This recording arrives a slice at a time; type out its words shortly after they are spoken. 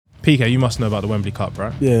PK, you must know about the Wembley Cup,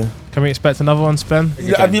 right? Yeah. Can we expect another one, Spen?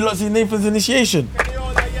 Have you not seen Nathan's initiation?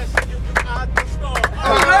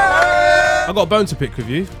 I got a bone to pick with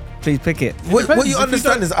you. Please pick it. What you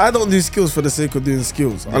understand is I don't do skills for the sake of doing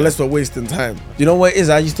skills, unless we're wasting time. You know what it is?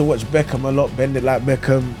 I used to watch Beckham a lot, Bend It Like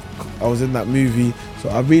Beckham. I was in that movie, so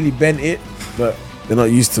I really bent it, but they're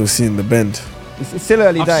not used to seeing the bend. It's still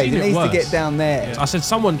early I've days. seen It it needs worse. to get down there. I said,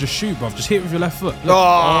 someone just shoot, bruv. Just hit it with your left foot.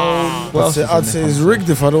 I'd say it's rigged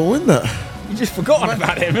if I don't win that. You just forgotten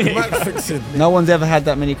about it, mate. Match fixing. No one's ever had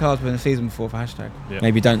that many cards within a season before for hashtag. Yeah.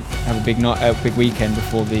 Maybe don't have a big night, big weekend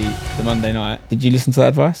before the Monday night. Did you listen to that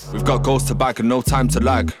advice? We've got goals to back and no time to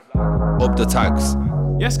lag. Up the tags.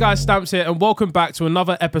 Yes, guys, Stamps here, and welcome back to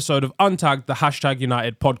another episode of Untagged, the Hashtag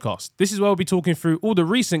United podcast. This is where we'll be talking through all the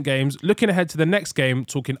recent games, looking ahead to the next game,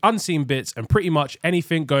 talking unseen bits, and pretty much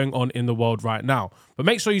anything going on in the world right now. But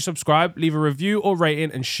make sure you subscribe, leave a review or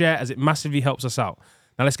rating, and share, as it massively helps us out.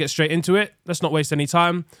 Now let's get straight into it. Let's not waste any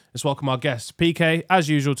time. Let's welcome our guest. PK, as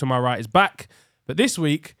usual, to my right is back. But this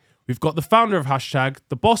week, we've got the founder of Hashtag,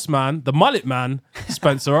 the boss man, the mullet man,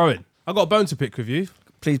 Spencer Owen. I got a bone to pick with you.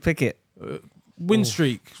 Please pick it. Win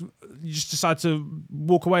streak. You just decide to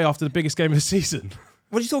walk away after the biggest game of the season.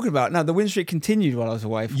 What are you talking about? No, the win streak continued while I was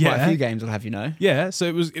away for quite a few games, I'll have you know. Yeah, so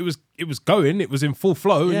it was going, it was in full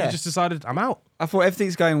flow, and Yeah. you just decided, I'm out. I thought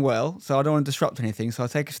everything's going well, so I don't want to disrupt anything, so I'll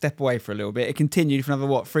take a step away for a little bit. It continued for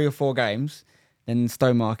another, 3 or 4 games. Then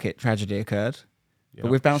Stowmarket tragedy occurred. Yeah,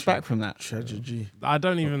 but we've bounced back from that. Tragedy.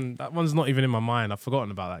 That one's not even in my mind. I've forgotten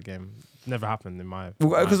about that game. Never happened in my...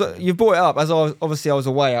 Because you brought it up, as I was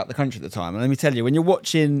away out the country at the time. And let me tell you, when you're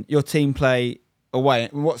watching your team play away,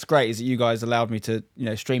 what's great is that you guys allowed me to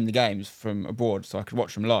stream the games from abroad so I could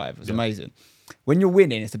watch them live. It was amazing. When you're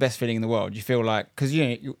winning, it's the best feeling in the world. You feel like, because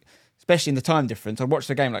you especially in the time difference, I'd watch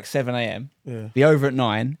the game like 7 a.m, be over at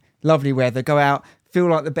 9, lovely weather, go out, feel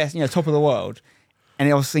like the best, top of the world. And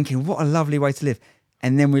I was thinking, what a lovely way to live.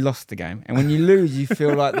 And then we lost the game. And when you lose, you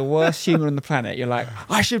feel like the worst human on the planet. You're like,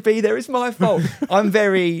 I should be there. It's my fault. I'm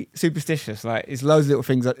very superstitious. Like, it's loads of little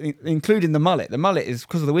things, including the mullet. The mullet is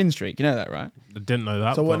because of the win streak. You know that, right? I didn't know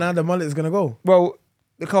that. So what now the mullet is going to go? Well,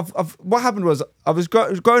 look, what happened was I was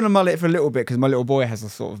growing a mullet for a little bit because my little boy has a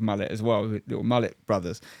sort of mullet as well, little mullet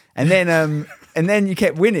brothers. And then you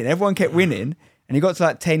kept winning. Everyone kept winning. And he got to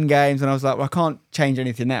like 10 games and I was like, well, I can't change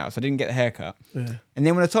anything now. So I didn't get the haircut. Yeah. And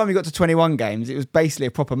then when the time we got to 21 games, it was basically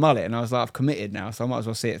a proper mullet. And I was like, I've committed now, so I might as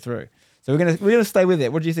well see it through. So we're gonna stay with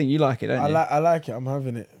it. What do you think? You like it, don't you? I like it. I'm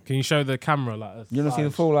having it. Can you show the camera like You want to see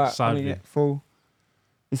the full side view? Full.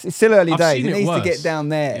 It's still early days. It needs worse. to get down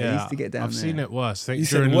there. Yeah, It needs to get down I've there. seen it worse. You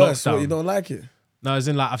said worse, so you don't like it? No, as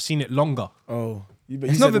in like I've seen it longer. Oh, you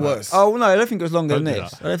It's said not worse. Oh no, I don't think it was longer than Don't do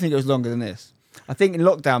this. that. I don't think it was longer than this. I think in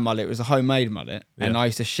lockdown mullet it was a homemade mullet, and I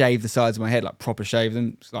used to shave the sides of my head, like proper shave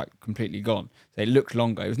them. It's like completely gone. So it looked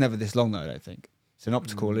longer. It was never this long though. I don't think it's an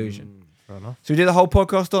optical illusion. Fair enough. So we did a whole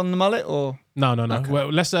podcast on the mullet, or No. Okay. Well,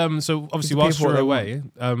 let's so obviously the whilst people you were what they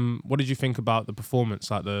away, what did you think about the performance,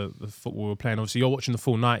 like the football we were playing? Obviously, you're watching the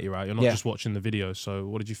full 90, right? You're not just watching the videos. So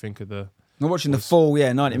what did you think of the? I'm watching the full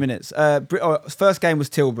 90 minutes. First game was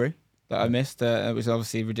Tilbury that I missed. It was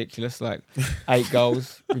obviously ridiculous, like 8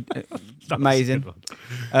 goals, amazing.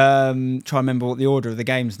 Try and remember what the order of the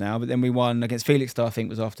games now, but then we won against Felixstowe. I think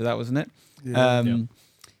was after that, wasn't it? Yeah.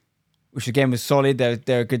 Which again was solid.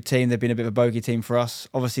 They're a good team. They've been a bit of a bogey team for us.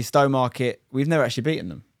 Obviously, Stowmarket, we've never actually beaten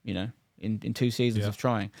them, in 2 seasons of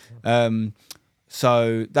trying.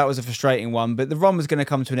 So that was a frustrating one. But the run was going to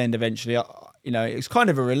come to an end eventually. It was kind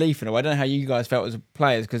of a relief in a way. I don't know how you guys felt as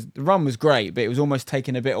players, because the run was great, but it was almost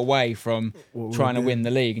taking a bit away from trying to win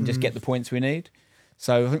the league and just get the points we need.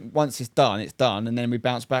 So I think once it's done, and then we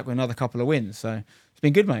bounce back with another couple of wins. So it's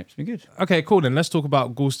been good, mate. It's been good. Okay, cool. Then let's talk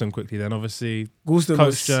about Goulston quickly. Then obviously,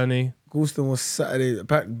 coach journey. Goulston was Saturday.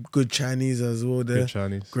 Good Chinese as well there. Good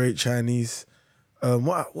Chinese. Great Chinese.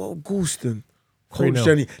 What Goulston? 3-0. Coach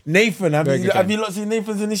journey. Nathan, have Very you not seen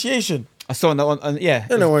Nathan's initiation? I saw that one. Yeah,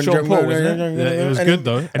 You know when Sean Paul, wasn't it? Yeah, it was good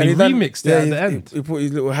though. And he remixed it at the end. He put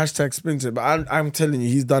his little hashtag spin to it. But I'm telling you,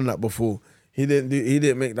 he's done that before. He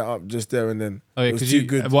didn't make that up just there and then. Oh yeah, it was because too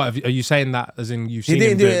good. What are you saying that as in you've seen He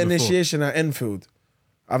didn't him do an it before? initiation at Enfield.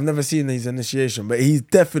 I've never seen his initiation, but he's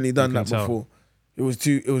definitely done that tell. before.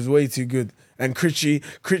 It was way too good. And Critchy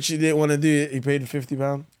didn't want to do it. He paid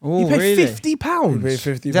 £50. Oh, You paid really? £50. He paid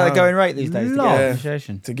 £50. Is that the going rate these days? To get Love. an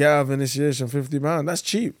initiation? To get out of initiation, £50. That's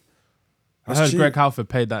cheap. I heard Greg Halford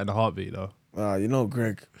paid that in a heartbeat though. You know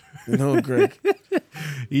Greg. You know Greg.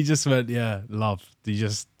 He just went, love. He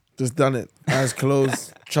just Just done it. Eyes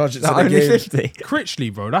closed. Charge it to the Only game. 50.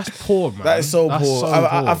 Critchley, bro, that's poor, man. That is so That's poor. so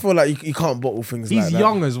I poor. feel like you can't bottle things He's like that.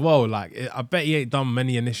 young as well. Like, I bet he ain't done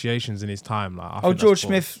many initiations in his time. Like, I think that's George poor.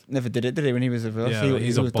 Smith never did it, did he? When he was with us, Yeah,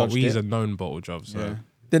 he's dodged a it. known bottle job. So Yeah.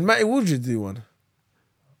 Did Matty Woodridge do one?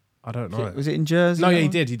 I don't know. Was it in Jersey? No, that yeah, he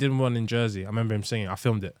one? did. He did one in Jersey. I remember him singing. I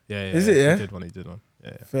filmed it. Yeah. Is it, yeah? He did one.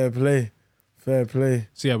 Yeah. Fair play. Fair play.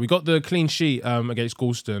 So yeah, we got the clean sheet against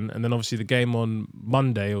Galston, and then obviously the game on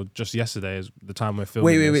Monday or just yesterday is the time we're filming.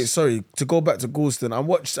 Wait. this. Sorry. To go back to Galston, I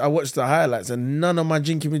watched the highlights and none of my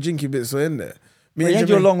jinky bits were in there. Me You and had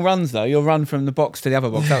your Jermaine- long runs though. Your run from the box to the other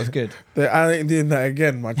box. That was good. I ain't doing that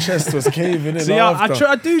again. My chest was caving in. See, I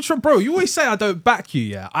after. do try, bro. You always say I don't back you.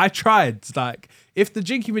 Yeah, I tried. Like, if the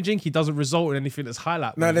jinky majinky doesn't result in anything that's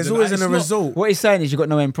highlight, No, there's then always it's a not- result. What he's saying is you've got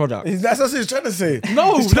no end product. That's what he's trying to say.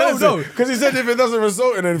 No. Because he said if it doesn't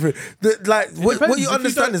result in anything. What depends. you If you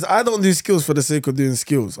understand is I don't do skills for the sake of doing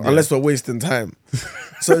skills unless we're wasting time.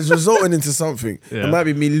 So it's resulting into something. Yeah. It might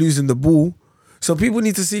be me losing the ball. So people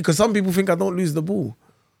need to see, because some people think I don't lose the ball.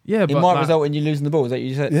 Yeah, It but might like, result in you losing the ball. Is that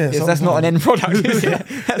you said? Yeah, Yes, that's not an end product, is it?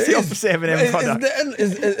 That's the opposite of an end product.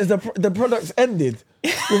 Is the product's ended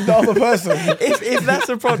with the other person? If that's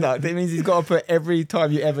a product, it means he's got to put every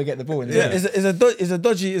time you ever get the ball in. Yeah, is a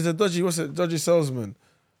dodgy salesman.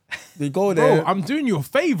 They go bro, there. I'm doing you a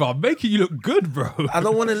favor. I'm making you look good, bro. I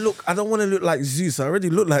don't want to look like Zeus. I already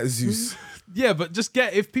look like Zeus. Yeah, but just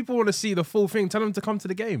if people want to see the full thing, tell them to come to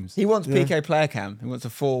the games. He wants PK player cam. He wants a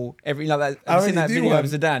full every like that. I I've seen that already do video one.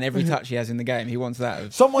 of Zidane. Every touch he has in the game, he wants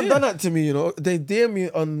that. Someone done that to me, you know. They DM me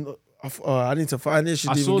on. I need to find it. Should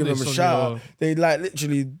I even saw give them this a on shout your- out. They like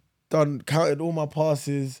literally counted all my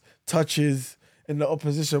passes, touches in the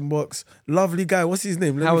opposition box. Lovely guy. What's his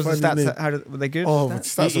name? Let How me was the find his stats? name. Were they good? Oh,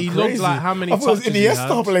 Stats? stats He are looked crazy. like how many I thought it was touches he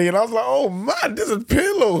Iniesta had. playing. I was like, oh man, this is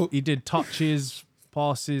Pirlo. He did touches,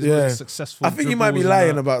 passes, Yeah, was successful. I think he might be dribbles and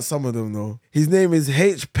lying that. about some of them though. His name is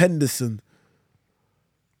H. Penderson.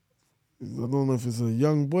 I don't know if it's a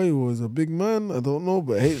young boy or it's a big man. I don't know,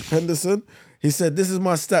 but H. Penderson. He said, "This is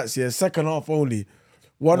my stats. Yeah, second half only.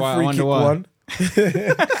 One Why? I free wonder kick, why. one."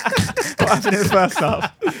 What happened in the first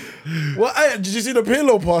half? Well, did you see the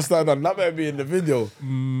Pirlo pass that I done? That might be in the video.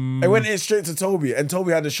 It went in straight to Toby, and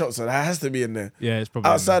Toby had the shot, so that has to be in there. Yeah, it's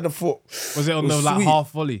probably Outside the foot. Was it on It the was like sweet.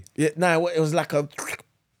 half volley? Yeah, nah, it was like a.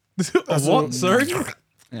 What? Sorry,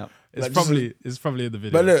 Yeah. it's Like, probably in the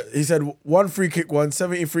video. But look, he said one free kick,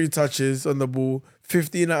 73 touches on the ball,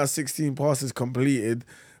 15 out of 16 passes completed.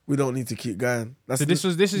 We don't need to keep going. That's So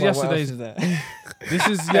this is Well, what else yesterday's. is there? This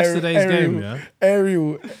is yesterday's game. Yeah.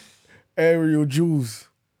 Aerial Jules.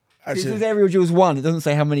 This was Actually, Aerial Jules 1. It doesn't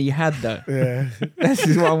say how many you had though. yeah. This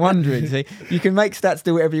is what I'm wondering. See, you can make stats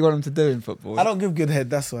do whatever you want them to do in football. I don't give good head.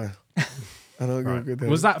 That's why. I don't give good head.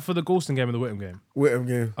 Was that for the Galston game or the Whittam game? Whittam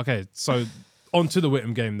game? Okay, so on to the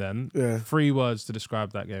Whittam game then. Yeah. 3 words to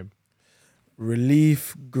describe that game.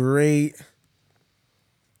 Relief, great,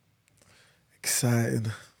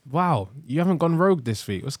 exciting. Wow, you haven't gone rogue this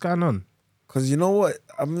week. What's going on? Cause you know what?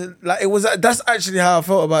 I mean, like it was. That's actually how I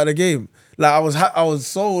felt about the game. Like I was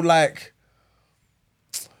so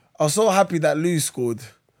happy that Lou scored.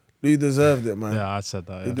 Lou deserved it, man. Yeah, I said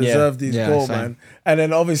that. He Yeah. deserved his goal, same. man. And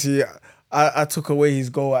then obviously, I took away his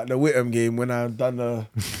goal at the Whittam game when I done the.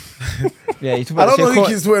 Yeah, you talk I about don't know your who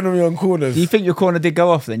keeps putting me on corners. Do you think your corner did go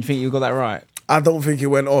off then? You think you got that right? I don't think it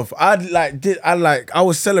went off. I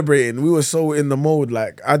was celebrating. We were so in the mode.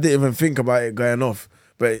 Like I didn't even think about it going off.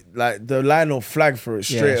 But like the Lionel flagged for it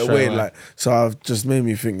straight away. Like so, I've just made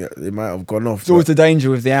me think that it might have gone off. It's always the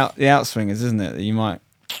danger with the outswingers, isn't it? That you might.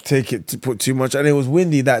 Take it to put too much, and it was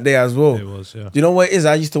windy that day as well. It was, yeah. Do you know what it is?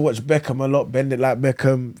 I used to watch Beckham a lot, bend it like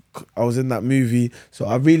Beckham. I was in that movie, so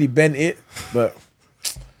I really bent it, but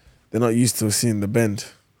they're not used to seeing the bend.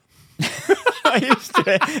 I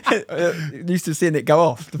used to seeing it go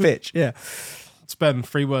off the pitch. Yeah. Spend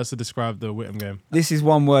 3 words to describe the Whittam game. This is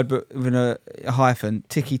one word, but with a hyphen.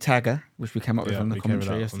 Tiki Tagger, which we came up with on the we came with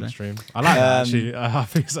commentary that on the yesterday. stream. I like that actually. I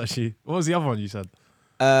think it's actually. What was the other one you said?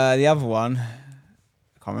 The other one,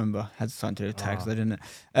 I can't remember. Had something to do with tags, though, didn't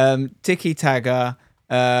it? Tiki Tagger,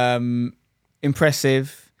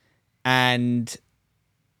 impressive, and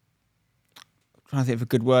I'm trying to think of a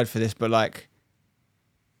good word for this, but like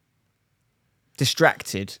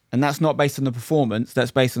distracted. And that's not based on the performance.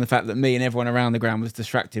 That's based on the fact that me and everyone around the ground was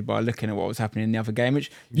distracted by looking at what was happening in the other game,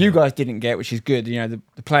 which you guys didn't get, which is good. You know,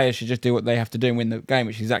 the players should just do what they have to do and win the game,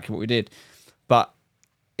 which is exactly what we did. But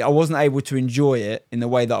I wasn't able to enjoy it in the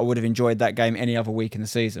way that I would have enjoyed that game any other week in the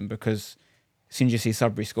season, because as soon as you see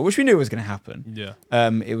Sudbury score, which we knew was going to happen, Yeah.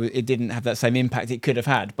 it didn't have that same impact it could have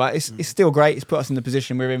had. But it's still great. It's put us in the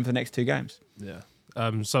position we're in for the next 2 games. Yeah.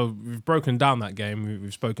 So we've broken down that game.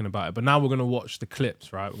 We've spoken about it, but now we're going to watch the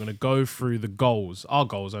clips, right? We're going to go through the goals, our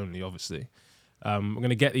goals only, obviously. We're going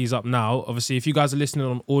to get these up now. Obviously, if you guys are listening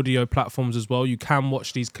on audio platforms as well, you can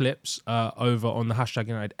watch these clips over on the Hashtag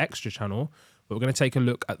United Extra channel. But we're going to take a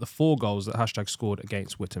look at the 4 goals that Hashtag scored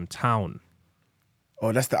against Whittam Town.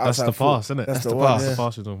 Oh, that's the That's outside the foot. pass, isn't it? That's the pass. one, That's yeah. the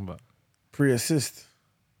pass we're talking about. Pre-assist.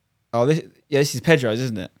 Oh, this is Pedro's,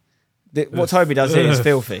 isn't it? What Toby does here is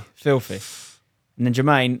filthy. And then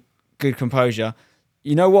Jermaine, good composure.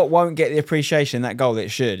 You know what won't get the appreciation in that goal that it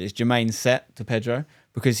should is Jermaine's set to Pedro,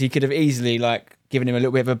 because he could have easily given him a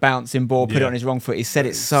little bit of a bouncing ball, put it on his wrong foot. He set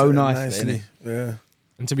it so nicely. Yeah.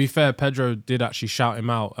 And to be fair, Pedro did actually shout him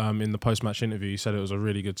out in the post-match interview. He said it was a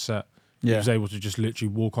really good set. Yeah. He was able to just literally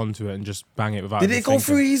walk onto it and just bang it without. Did even it go thinking.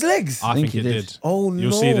 through his legs? I think he it did. did. Oh no!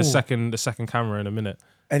 You'll see the second camera in a minute.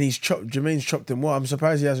 And Jermaine's chopped him. What? I'm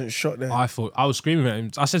surprised he hasn't shot there. I was screaming at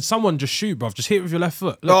him. I said, "Someone just shoot, bruv. Just hit it with your left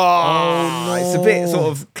foot." Look. Oh, no. It's a bit sort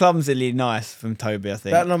of clumsily nice from Toby, I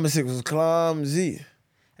think. That number 6 was clumsy.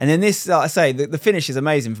 And then this, like I say, the finish is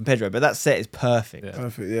amazing from Pedro, but that set is perfect. Yeah.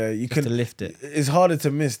 Perfect. Yeah, you Just to can lift it. It's harder to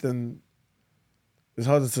miss than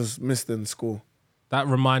score. That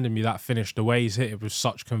reminded me, that finish, the way he's hit it with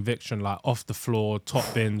such conviction, like off the floor,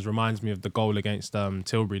 top bins, reminds me of the goal against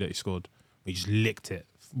Tilbury that he scored. He just licked it,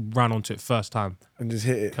 ran onto it first time, And just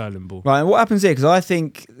hit it. curling ball. Right, and what happens here? Because I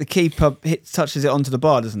think the keeper touches it onto the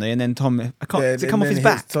bar, doesn't he? And then Tom, does it come off his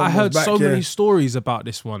back? I heard so many stories about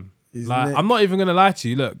this one. His Like, neck. I'm not even gonna lie to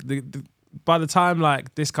you. Look, by the time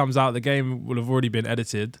this comes out, the game will have already been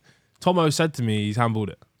edited. Tomo said to me he's handballed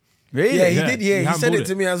it. Really? Yeah, he Yeah, did. Yeah, he he said handballed it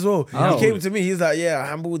to me as well. Oh. He came to me. He's like, "Yeah,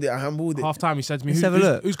 I handballed it. Half time, he said to me, Let's have a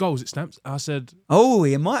look. whose goal was it, Stamps? I said, Oh,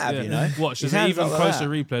 he might have, yeah. you know. Watch, His there's an hands even up like closer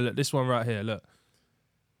that. replay. Look, this one right here. Look.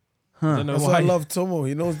 Huh. I don't know That's why. why I love Tomo.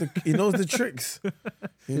 He knows the tricks. He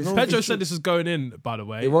knows the Pedro tricks. said this was going in, by the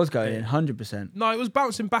way. It was going in, 100%. No, it was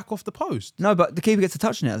bouncing back off the post. No, but the keeper gets a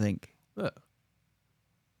touch on it, I think. Look.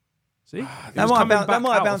 See? That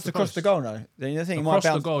might have bounced across the goal, no? Then you think it might Across the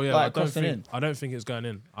bounce goal, yeah. like, across and in. I don't think it's going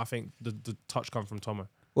in. I think the touch come from Tomo.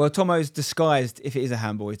 Well, Tomo's disguised, if it is a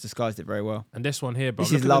handball, he's disguised it very well. And this one here, bro.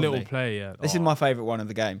 This Look is at lovely. the little play, yeah. This is my favourite one of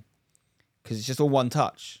the game because it's just all one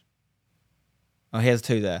touch. Oh, he has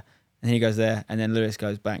 2 there. And he goes there, and then Lewis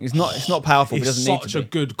goes bang. It's not powerful, but it It's doesn't need such to a be.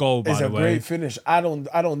 good goal, by It's the a way. great finish. I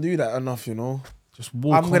don't do that enough, you know. Just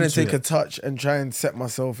walk I'm gonna onto take it. a touch and try and set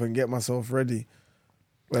myself and get myself ready.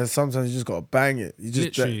 Whereas sometimes you just gotta bang it. You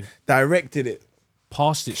just Literally. directed it.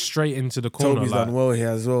 Passed it straight into the corner. Toby's like, done well here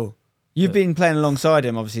as well. You've been playing alongside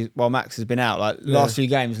him, obviously, while Max has been out. Like last few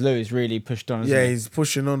games, Lewis really pushed on. Yeah, Hasn't he? he's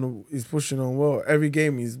pushing on. He's pushing on well. Every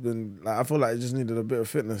game he's been like. I feel like he just needed a bit of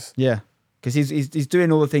fitness. Yeah, because he's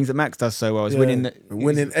doing all the things that Max does so well. He's winning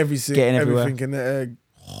everything, getting everywhere. everything in the air,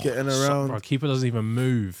 getting around, Bro, keeper doesn't even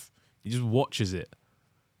move. He just watches it.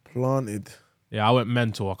 planted. Yeah, I went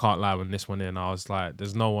mental. I can't lie when this one in. I was like,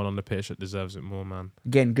 there's no one on the pitch that deserves it more, man.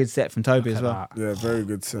 Again, good set from Toby as Look well. at that. Yeah, very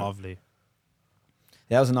good set. Lovely.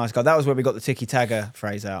 Yeah, that was a nice goal. That was where we got the tiki tagger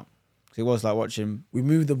phrase out. Because it was like watching We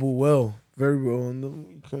moved the ball well, very well.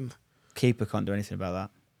 And keeper can't do anything about that.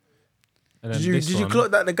 And then did this you one-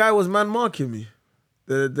 clock that the guy was man marking me?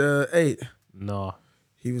 The 8. No.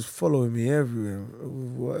 He was following me everywhere.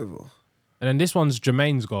 Whatever. And then this one's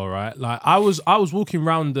Jermaine's goal, right? Like I was walking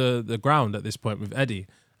around the ground at this point with Eddie,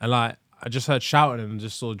 and like I just heard shouting and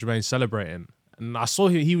just saw Jermaine celebrating. And I saw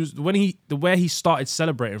him. He was where he started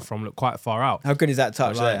celebrating from looked quite far out. How good is that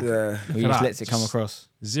touch Like- there? Yeah. Where he Look at just that. lets it come Just- across.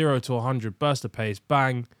 0 to 100, burst of pace,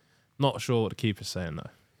 bang. Not sure what the keeper's saying though.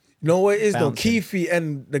 You know what it is Bouncing. though? Keefe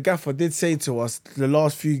and the gaffer did say to us the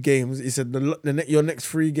last few games. He said your next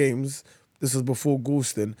 3 games. This was before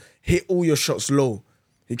Goulston. Hit all your shots low.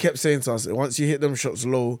 He kept saying to us, once you hit them shots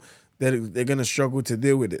low, they're gonna struggle to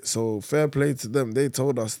deal with it. So fair play to them. They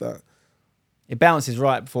told us that. It bounces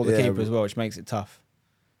right before the Yeah, keeper as well, which makes it tough.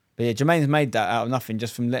 But yeah, Jermaine's made that out of nothing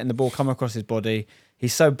just from letting the ball come across his body.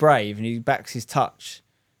 He's so brave and he backs his touch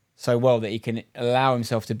so well that he can allow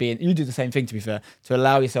himself to be in. You do the same thing, to be fair, to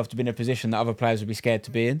allow yourself to be in a position that other players would be scared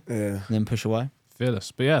to be in Yeah. and then push away.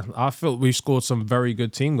 Fearless. But yeah, I felt we scored some very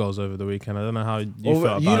good team goals over the weekend. I don't know how you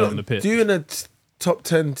felt about it on the pitch. Doing the top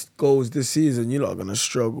 10 goals this season, you're not gonna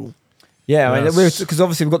struggle. Yeah, I mean, Yes. because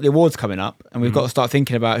obviously we've got the awards coming up and we've got to start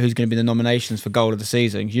thinking about who's going to be the nominations for goal of the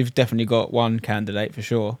season. You've definitely got one candidate for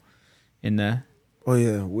sure in there Oh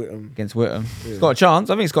yeah, Whittam. against Whittam. It's got a chance.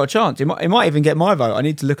 I think it's got a chance. It might even get my vote. I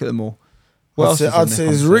need to look at them all. What else is in I'd the say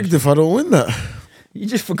it's conversation? rigged if I don't win that. You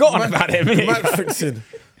just forgotten about it, haven't you? Match fixing.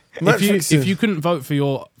 If you couldn't vote for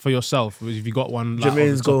yourself, if you got one, like,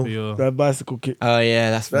 Jermaine's goal, your... that bicycle kick. Oh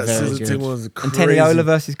yeah, that's That very scissor good. thing was And crazy. Teniola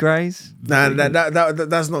versus Grays. Nah,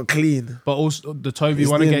 that's not clean. But also the Toby His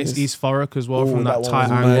one name against is- East Thurrock as well, Oh, from that that one tight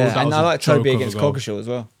was angle. mad. Yeah, That and was I a like joke Toby of a against goal. Coggeshall as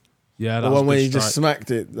well. Yeah, that The was one where good he just strike.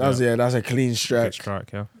 smacked it. That's a clean Good strike.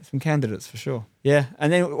 strike, yeah. Some candidates for sure. Yeah,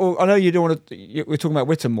 and then I know you don't want to. We're talking about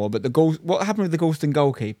Whitton more, but the goals. What happened with the Galston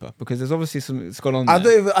goalkeeper? Because there's obviously something that's gone on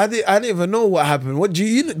there. I didn't even know what happened. What do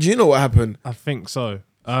you know what happened? I think so.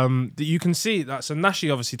 You can see that. So Nashi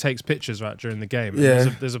obviously takes pictures right during the game. And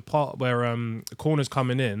Yeah. There's a part where the corner's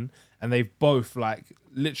coming in, and they've both like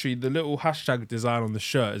literally the little hashtag design on the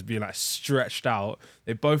shirt is being like stretched out.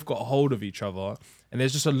 They both got a hold of each other, and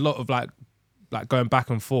there's just a lot of like going back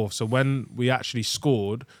and forth. So when we actually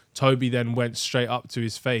scored, Toby then went straight up to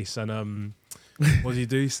his face and what did he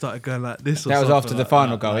do? He started going like this. Or That was something after the like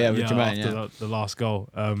final that. goal, yeah, with Jermaine, after yeah. the last goal.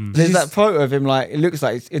 There's that photo of him. Like it looks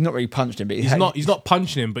like it's not really punched him, but He's not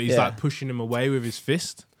punching him, but he's Yeah. like pushing him away with his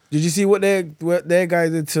fist. Did you see what their guy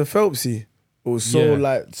did to Phelpsy? It was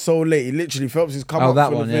so late. He literally Phelpsy's come up that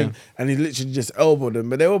for one, the thing, yeah. and he literally just elbowed him.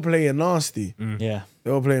 But they were playing nasty. Yeah.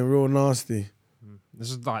 They were playing real nasty. This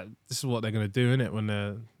is what they're gonna do, innit? When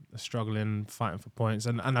they're struggling, fighting for points,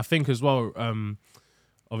 and I think as well.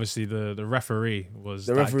 Obviously, the referee was.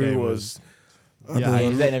 The that referee game was. Yeah, He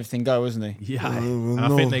was letting everything go, wasn't he? yeah. don't And I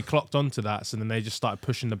know. think they clocked onto that, so then they just started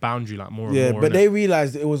pushing the boundary like more and Yeah, more. but innit? they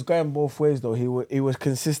realized it was going both ways though. He was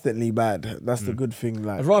consistently bad. That's the good thing.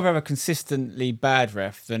 Like I'd rather have a consistently bad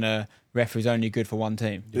ref than a ref who's only good for one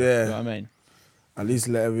team. Yeah. You know what I mean? at least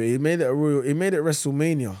let every. He made it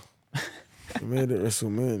WrestleMania. He made it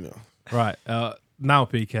WrestleMania. Right. Now,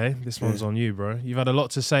 PK, this one's on you, bro. You've had a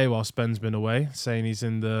lot to say while Spen's been away, saying he's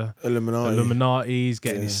in the Illuminati. He's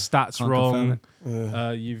getting his stats Can't wrong.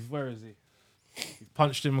 Yeah. Where is he? You've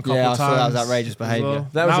punched him a couple Yeah, I times. saw that was outrageous as behaviour. well.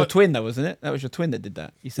 That was Now- your twin, though, wasn't it? That was your twin that did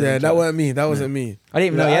that. You said Yeah, it that was wasn't me. That wasn't me. I didn't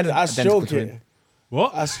even know he had an I identical stroke twin. it.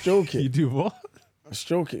 What? I stroke You it. do what? I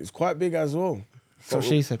stroke it. It's quite big as well. That's what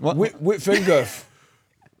she said. What? Width and girth.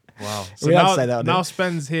 Wow. So We had to now, say that, now didn't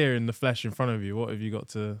Spen's here in the flesh in front of you. What have you got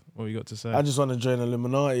to say? I just want to join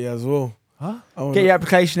Illuminati as well. Huh? Get your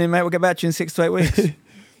application in, mate. We'll get back to you in 6 to 8 weeks.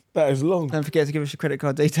 That is long. Don't forget to give us your credit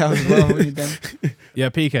card details as well. when you're done. Yeah,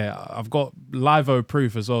 PK, I've got live-o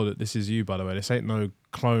proof as well that this is you, by the way. This ain't no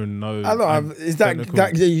clone, no... I know. Is that technical-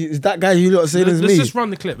 is that guy you lot saying as Let's me? just run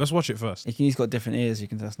the clip. Let's watch it first. He's got different ears. You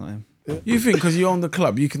can. That's not him. You think because you own the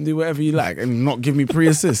club, you can do whatever you like and not give me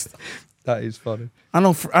pre-assist? That is funny. I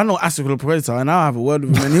know Asicula Predator, and I'll have a word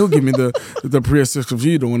with him, and he'll give me the pre-assist because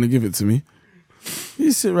you don't want to give it to me.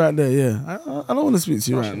 You sit right there, yeah. I don't want to speak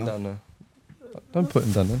to you right now. Down there. Don't put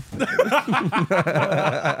him down there.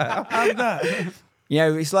 You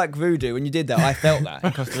know, it's like voodoo. When you did that, I felt that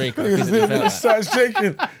in Costa Rica. I physically felt It that. started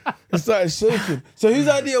shaking. It started shaking. So whose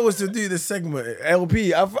idea was to do this segment?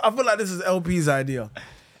 LP. I feel like this is LP's idea.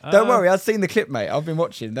 Don't worry, I've seen the clip, mate. I've been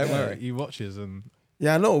watching. Don't worry. He watches and...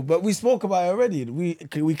 Yeah, I know, but we spoke about it already. We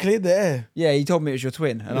cleared the air Yeah, he told me it was your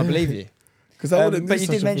twin, and I believe you. because I wouldn't. But do you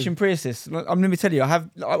such did a mention thing. pre-assists. Let me tell you,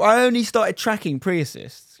 I only started tracking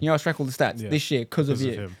pre-assists. You know, I track all the stats Yeah, this year because of because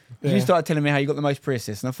of you. him. Yeah. You started telling me how you got the most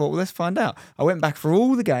pre-assists, and I thought, well, let's find out. I went back for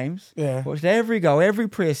all the games, Yeah. watched every goal, every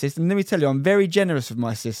pre-assist, and let me tell you, I'm very generous with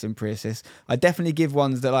my assists and pre-assists. I definitely give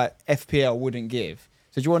ones that like FPL wouldn't give.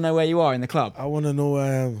 So do you want to know where you are in the club? I want to know where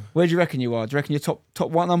I am. Where do you reckon you are? Do you reckon you're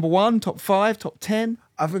top one, number one, top 5, top 10?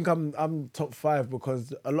 I think I'm top 5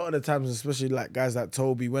 because a lot of the times, especially like guys like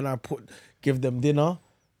Toby, when I give them dinner,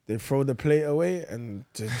 they throw the plate away and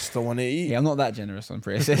they just don't want to eat. Yeah, I'm not that generous on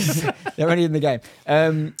pre-assists. They're only in the game.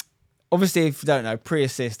 Obviously, if you don't know,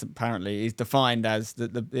 pre-assist apparently is defined as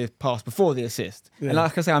the pass before the assist. Yeah. And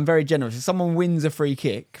like I say, I'm very generous. If someone wins a free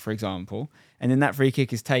kick, for example, and then that free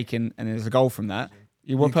kick is taken and there's a goal from that,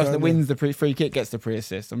 one person that can't, wins the free kick gets the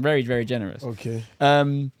pre-assist. I'm very, very generous. Okay.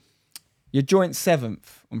 You're joint 7th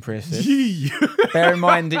on pre-assist. Bear in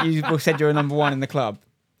mind that you said you're number 1 in the club.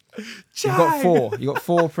 You've got 4. You got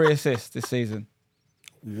 4 pre-assists this season.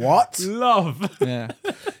 What? Love. Yeah.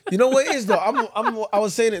 You know what it is though? I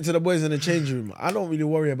was saying it to the boys in the change room. I don't really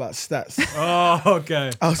worry about stats. Oh,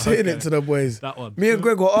 okay. I was saying it to the boys. That one. Me and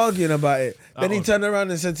Greg were arguing about it. Then he one. turned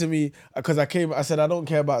around and said to me, because I said I don't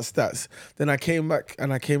care about stats. Then I came back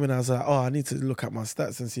and I was like, oh, I need to look at my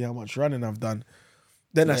stats and see how much running I've done.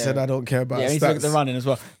 Then I said I don't care about Yeah, we need stats. to look at the running as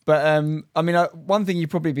well. But I mean, one thing you'd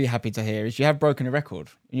probably be happy to hear is you have broken a record.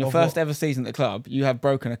 In your Of first what? ever season at the club, you have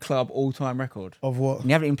broken a club all-time record. Of what? And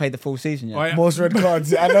you haven't even played the full season yet. Oh, yeah. Most red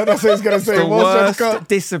cards. I know that's what he's going to say. The Most red worst cards.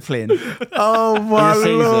 discipline in Oh my a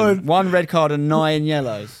season. Lord. 1 red card and 9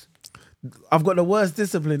 yellows. I've got the worst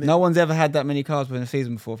discipline. No one's ever had that many cards within a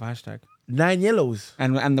season before for hashtag. 9 yellows.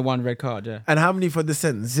 And the one red card, yeah. And how many for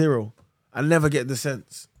dissent? 0. I never get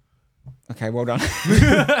dissents. Okay, well done. Is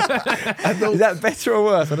that better or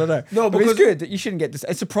worse? I don't know. No, But because it's good that you shouldn't get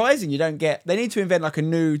dissent. It's surprising you don't get... They need to invent like a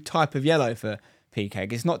new type of yellow for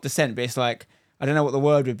PK. It's not dissent, but it's like... I don't know what the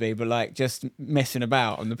word would be, but like just messing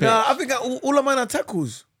about on the pitch. No, I think all of mine are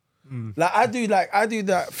tackles. Like I do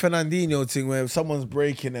that Fernandinho thing where if someone's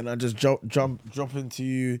breaking and I just drop into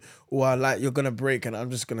you, or you're gonna break and I'm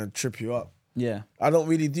just gonna trip you up. Yeah. And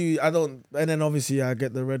then obviously I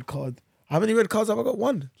get the red card. How many red cards have I got?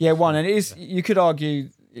 1. Yeah, 1. And it is, you could argue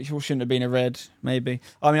it shouldn't have been a red, maybe.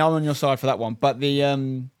 I mean, I'm on your side for that one. But the,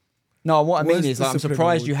 no, what I mean is like, I'm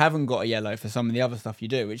surprised you haven't got a yellow for some of the other stuff you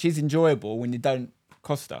do, which is enjoyable when you don't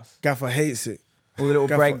cost us. Gaffer hates it. All the little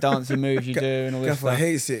breakdancing moves you do and all this Gaffer stuff.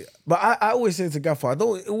 hates it. But I always say to Gaffer,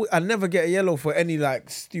 I never get a yellow for any like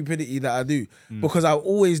stupidity that I do because I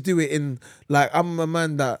always do it in like, I'm a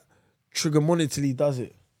man that trigonometrically does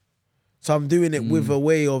it. So I'm doing it with a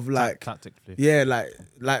way of like tactically. Yeah,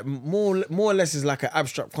 like more or less is like an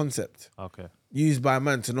abstract concept. Okay. Used by a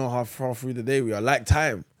man to know how far through the day we are. Like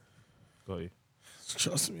time. Got you.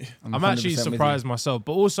 Trust me. I'm actually surprised myself,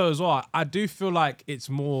 but also as well, I do feel like it's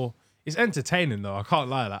entertaining though. I can't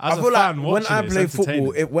lie. Like, as I a feel fan like watching when I play it's football,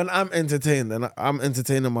 entertaining. when I'm entertained and I'm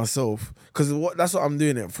entertaining myself, because that's what I'm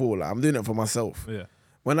doing it for. Like I'm doing it for myself. Yeah.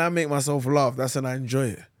 When I make myself laugh, that's when I enjoy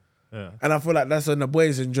it. Yeah. And I feel like that's when the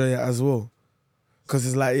boys enjoy it as well. Cause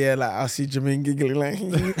it's like, yeah, like I see Jermaine giggling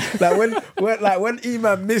like when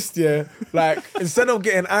E-Man missed, yeah, like instead of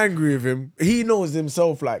getting angry with him, he knows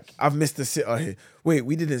himself like I've missed a sitter here. Wait,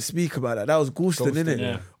 we didn't speak about that. That was Goulston, innit?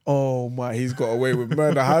 Yeah. Oh my, he's got away with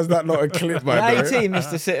murder. How's that not a clip, man? 18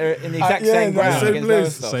 missed the sitter in the exact yeah, same ground same against place.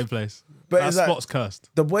 Lowestoft. Same place. But That it's like- spot's cursed.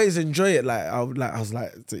 The boys enjoy it. Like I was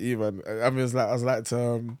like to E-Man. I was like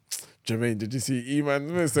to Jermaine, did you see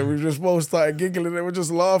E-Man miss? And we just both started giggling and we're just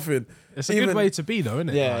laughing. It's a good way to be though, isn't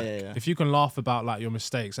it? Yeah, Like, yeah. If you can laugh about like your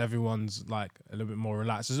mistakes, everyone's like a little bit more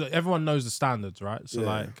relaxed. Everyone knows the standards, right? So Yeah.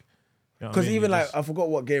 like, you know what I Because mean? even You like just- I forgot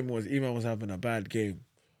what game it was. E-Man was having a bad game.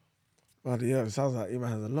 But yeah, it sounds like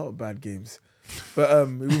E-Man has a lot of bad games. But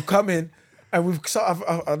we've come in and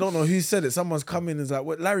I don't know who said it. Someone's come in and is like,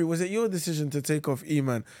 "What, Larry, was it your decision to take off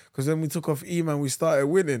E-Man? Because when we took off E-Man, we started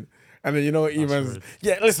winning." And then you know what E-Man's, rude.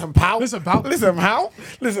 yeah, listen, pal. Listen, pal. Listen, pal.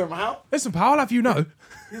 Listen, pal. Listen, pal, I'll have you know.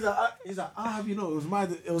 He's like, I'll have you know,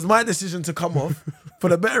 it was my decision to come off for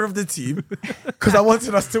the better of the team because I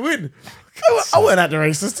wanted us to win. I went at the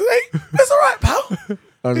races today. It's all right, pal.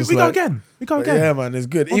 We go again. We go again. Yeah, man, it's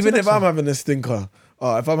good. On to Even the if next I'm one. having a stinker,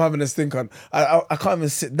 I can't even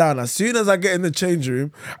sit down. As soon as I get in the change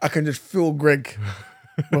room, I can just feel Greg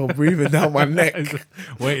breathing down my neck.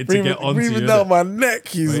 Waiting to get onto breathing you. down innit? my neck.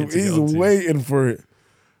 Waiting to get He's onto you. waiting for it.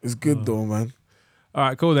 It's good though, man. All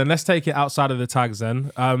right, cool. Then let's take it outside of the tags.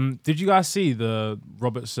 Then, did you guys see the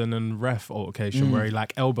Robertson and ref altercation where he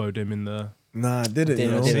like elbowed him in the? Nah, I didn't. Did, You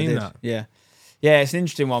I know? did, I Seen did. that? Yeah. Yeah, it's an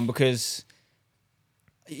interesting one because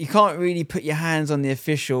you can't really put your hands on the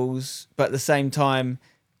officials, but at the same time,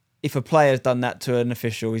 if a player's done that to an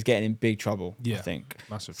official, he's getting in big trouble, I Yeah, think.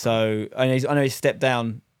 massive. So I know he's stepped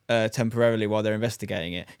down temporarily while they're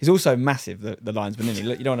investigating it. He's also massive, the linesman, isn't he?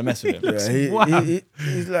 Look, you don't want to mess with him. Yeah,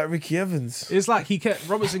 he's like Ricky Evans. It's like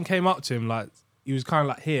Robertson came up to him like he was kind of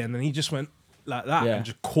like here, and then he just went like that Yeah. and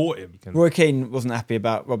just caught him. Roy Keane wasn't happy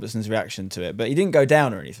about Robertson's reaction to it, but he didn't go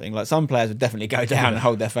down or anything. Like some players would definitely go down and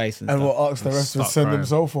hold their face and And stuff. what asked the rest to Start send crying.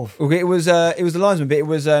 himself off. Okay, it was the linesman, but it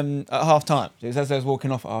was at half time. It was as they was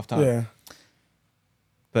walking off at half time. Yeah.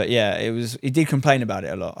 But yeah, it was. He did complain about it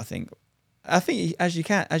a lot. I think as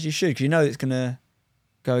you should, because you know it's gonna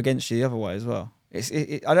go against you the other way as well.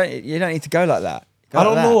 You don't need to go like that. Go I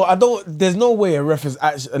like don't that. know. There's no way a ref is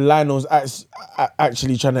Lionel's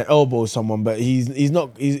actually trying to elbow someone, but he's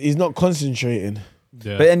not concentrating. Yeah.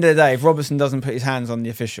 But at the end of the day, if Robertson doesn't put his hands on the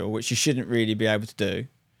official, which he shouldn't really be able to do,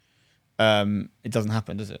 it doesn't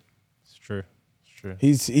happen, does it? It's true. It's true.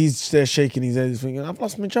 He's there shaking his head, he's thinking, "I've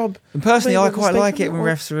lost my job." And personally, Made I a quite mistake like on it that when one.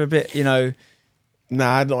 refs are a bit, Nah,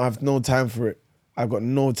 I don't have no time for it. I've got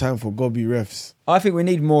no time for gobby refs. I think we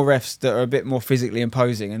need more refs that are a bit more physically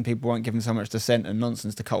imposing and people won't give them so much dissent and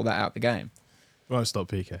nonsense to cut that out the game. Won't stop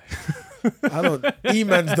PK. I don't.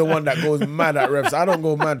 E-Man's the one that goes mad at refs. I don't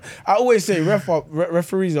go mad. I always say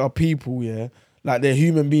referees are people, yeah. Like they're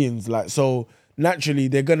human beings. Like so naturally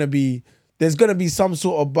there's gonna be some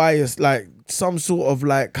sort of bias, like some sort of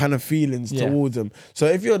like kind of feelings Yeah. towards them. So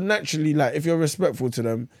if you're naturally like if you're respectful to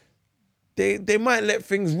them, they might let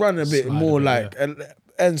things run a bit Slide a more bit, like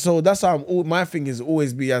and so that's how my thing is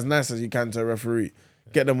always be as nice as you can to a referee.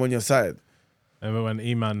 get them on your side. And when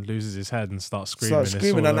E-Man loses his head and starts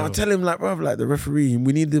screaming, And I'll tell him like, bro, like the referee,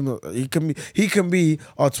 we need him. He can be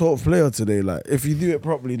our 12th player today. Like if you do it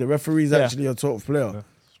properly, the referee's actually your 12th player. Yeah,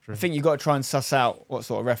 I think you've got to try and suss out what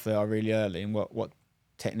sort of ref they are really early and what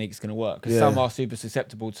technique's going to work. Because some are super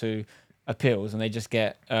susceptible to appeals and they just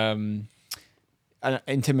get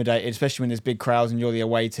intimidated, especially when there's big crowds and you're the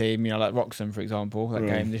away team. You know, like Wroxham, for example. That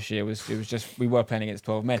game this year was just we were playing against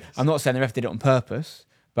 12 men. I'm not saying the ref did it on purpose,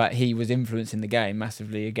 but he was influencing the game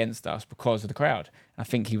massively against us because of the crowd. I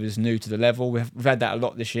think he was new to the level. We've had that a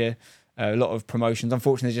lot this year, a lot of promotions.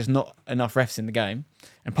 Unfortunately, there's just not enough refs in the game.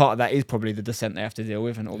 And part of that is probably the dissent they have to deal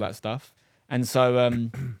with and all that stuff. And so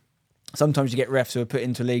sometimes you get refs who are put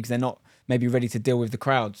into leagues, they're not maybe ready to deal with the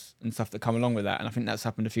crowds and stuff that come along with that. And I think that's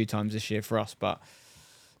happened a few times this year for us. But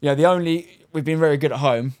yeah, we've been very good at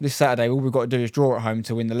home. This Saturday, all we've got to do is draw at home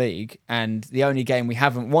to win the league. And the only game we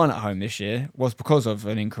haven't won at home this year was because of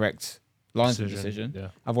an incorrect linesman decision. Yeah.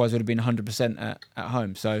 Otherwise, it would have been 100% at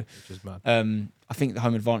home. So which is mad. I think the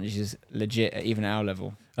home advantage is legit, even at our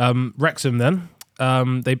level. Wrexham then.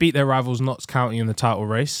 They beat their rivals Notts County in the title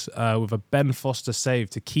race with a Ben Foster save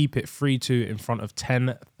to keep it 3-2 in front of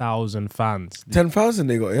 10,000 fans. 10,000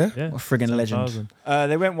 they got, yeah? Yeah. What a friggin' legend.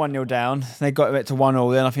 They went 1-0 down. They got it to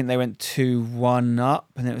 1-1. Then I think they went 2-1 up.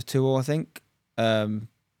 And it was 2-2, I think.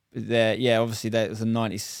 Obviously that was a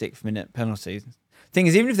 96th minute penalty. Thing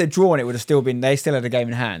is, even if they'd drawn, it would have still been. They still had a game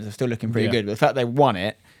in hand. They're still looking pretty good. But the fact they won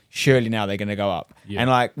it, surely now they're going to go up. Yeah. And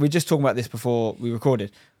like we were just talking about this before we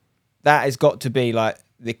recorded. That has got to be like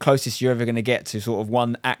the closest you're ever going to get to sort of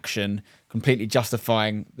one action completely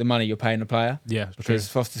justifying the money you're paying the player. Yeah, because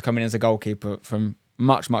Foster's coming in as a goalkeeper from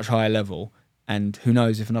much, much higher level, and who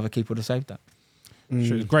knows if another keeper would have saved that. It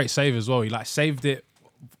was a great save as well. He like saved it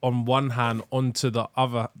on one hand onto the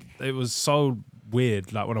other. It was so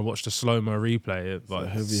weird. Like when I watched the slow-mo replay, it like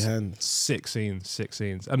heavy hand. Six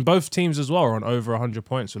scenes. And both teams as well are on over 100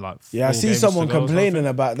 points with like I see someone complaining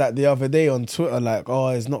about that the other day on Twitter, like, oh,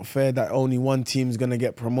 it's not fair that only one team's going to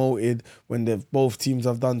get promoted when both teams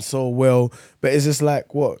have done so well. But it's just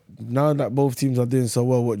like, what? Now that both teams are doing so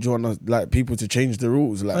well, what do you want like people to change the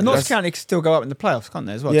rules? Like, and Notts County can still go up in the playoffs, can't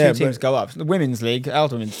they, as well? Yeah, 2 teams go up. The women's league, our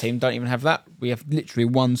women's team, don't even have that. We have literally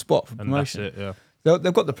one spot for promotion. And that's it, yeah.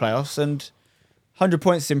 They've got the playoffs, and 100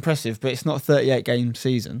 points is impressive, but it's not a 38-game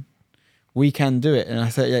season. We can do it in a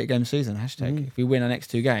 38-game season, hashtag. If we win our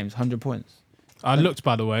next 2 games, 100 points. I looked,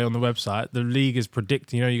 by the way, on the website. The league is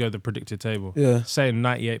predicting, you go to the predicted table. Yeah. Saying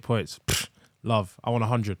 98 points. Pfft, love. I want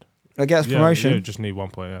 100. I guess promotion. You just need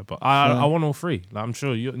 1 point, yeah. But I want all 3. Like, I'm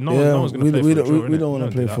sure no one's going to play for a draw. We don't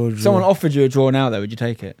want to play for a draw. Someone offered you a draw now, though. Would you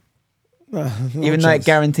take it? Even though it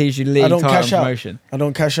guarantees you league title and promotion. I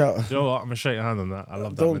don't cash out. You know what? I'm going to shake your hand on that. I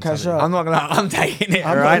love that. Don't cash out. I'm not going to. I'm taking it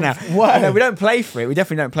right now. Why? No, we don't play for it. We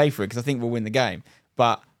definitely don't play for it because I think we'll win the game.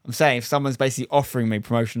 But I'm saying if someone's basically offering me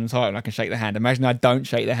promotion and title, I can shake the hand. Imagine I don't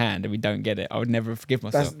shake the hand and we don't get it. I would never forgive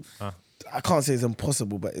myself. I can't say it's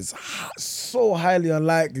impossible, but it's so highly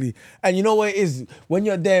unlikely. And you know what it is? When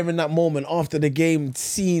you're there in that moment after the game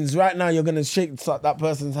scenes, right now you're going to shake that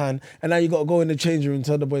person's hand and now you got to go in the changing room and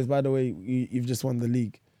tell the boys, by the way, you've just won the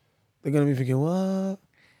league. They're going to be thinking, what?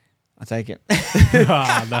 I'll take it.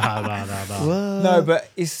 No. No, but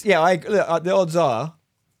it's, the odds are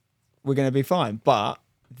we're going to be fine. But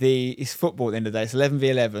it's football at the end of the day. It's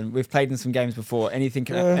 11v11. We've played in some games before. Anything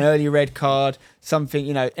can happen. An early red card,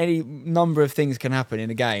 something, any number of things can happen in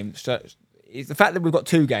a game. So it's the fact that we've got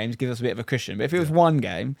 2 games gives us a bit of a cushion. But if it was 1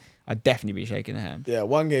 game, I'd definitely be shaking a hand. Yeah,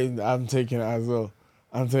 1 game, I'm taking it as well.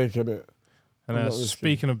 I'm taking it. And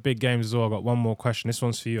speaking of big games as well, I've got one more question. This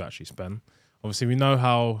one's for you, actually, Spen. Obviously, we know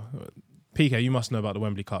how... PK, you must know about the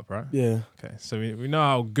Wembley Cup, right? Yeah. Okay, so we know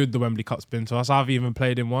how good the Wembley Cup's been to us. I've even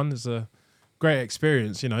played in one. It's a great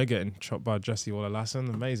experience, getting chopped by Jesse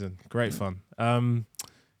Waller-Lassen. Amazing. Great fun. Can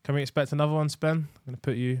we expect another one, Spen? I'm going to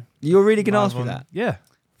put you... You're really going to ask me that? Yeah.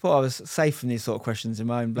 Thought I was safe from these sort of questions in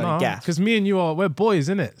my own bloody gas. Because me and you we're boys,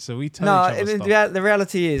 innit? So we tell each other stuff. The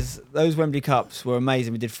reality is those Wembley Cups were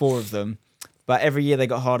amazing. We did 4 of them. But every year they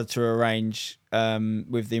got harder to arrange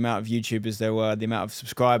with the amount of YouTubers there were, the amount of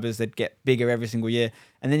subscribers. They'd get bigger every single year.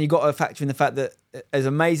 And then you got to factor in the fact that as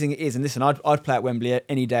amazing it is, and listen, I'd play at Wembley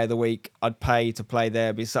any day of the week. I'd pay to play there.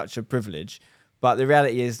 It'd be such a privilege. But the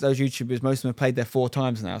reality is those YouTubers, most of them have played there 4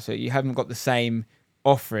 times now. So you haven't got the same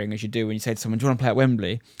offering as you do when you say to someone, do you want to play at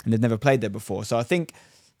Wembley? And they've never played there before. So I think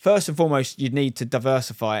first and foremost, you'd need to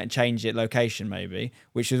diversify it and change it location maybe,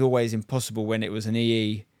 which was always impossible when it was an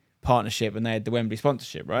EE partnership and they had the Wembley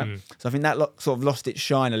sponsorship, right? So I think that sort of lost its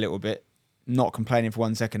shine a little bit not complaining for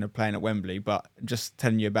 1 second of playing at Wembley, but just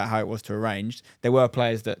telling you about how it was to arrange. There were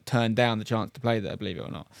players that turned down the chance to play there, believe it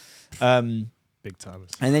or not. Big timers.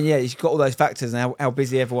 And then, you've got all those factors and how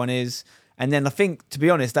busy everyone is. And then I think, to be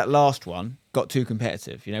honest, that last one got too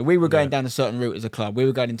competitive. You know, we were going down a certain route as a club. We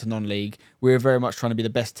were going into non-league. We were very much trying to be the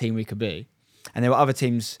best team we could be. And there were other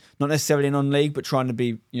teams, not necessarily non-league, but trying to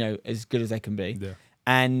be, as good as they can be. Yeah.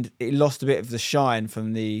 And it lost a bit of the shine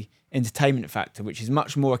from the entertainment factor, which is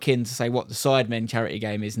much more akin to, say, what the Sidemen charity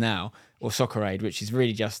game is now, or Soccer Aid, which is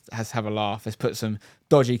really just have a laugh. Let's put some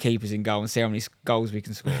dodgy keepers in goal and see how many goals we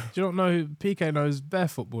can score. Do you not know PK knows bare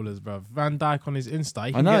footballers, bruv? Van Dijk on his Insta.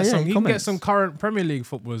 He can get some current Premier League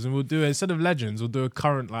footballers, and we'll do, instead of legends, we'll do a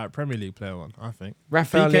current Premier League player one, I think.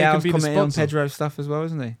 Rafael Leao's commenting on Pedro stuff as well,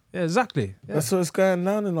 isn't he? Yeah, exactly. Yeah. That's what's going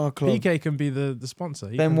down in our club. PK can be the sponsor.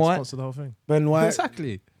 He Ben can White. sponsor the whole thing. Ben White.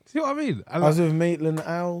 Exactly. See what I mean? I was with Maitland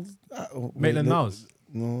Owls. Maitland-Niles?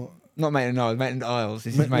 No. Not Maitland-Niles, Maitland-Isles.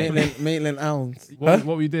 This is Maitland. Maitland Owls. What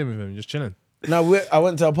were you doing with him? Just chilling? No, I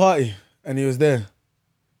went to a party and he was there.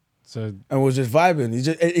 So and was just vibing.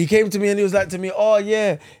 He came to me and he was like to me, oh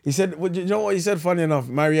yeah. He said, you know what he said, funny enough?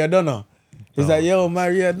 Maradona. He's like, yo,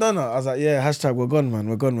 Maradona. I was like, yeah, hashtag we're gone, man.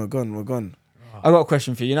 We're gone. I've got a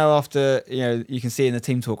question for you. You know, after, you can see in the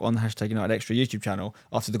team talk on the hashtag United Extra YouTube channel,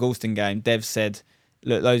 after the Galston game, Dev said,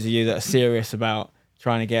 look, those of you that are serious about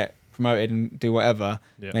trying to get promoted and do whatever,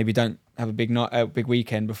 maybe don't have a big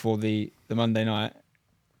weekend before the Monday night.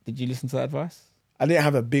 Did you listen to that advice? I didn't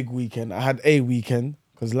have a big weekend. I had a weekend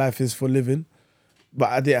because life is for living. But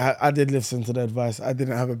I did listen to the advice. I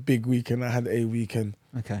didn't have a big weekend. I had a weekend.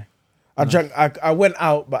 Okay. I went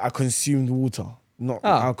out, but I consumed water, not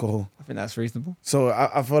alcohol. I think that's reasonable. So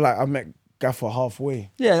I feel like I met Gaffer halfway.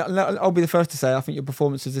 Yeah, I'll be the first to say I think your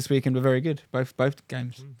performances this weekend were very good, both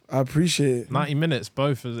games. I appreciate it. 90 minutes,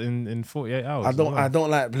 both in 48 hours. I don't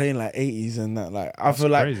like playing like 80s and that. Like I feel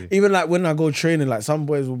crazy. like even like when I go training, like some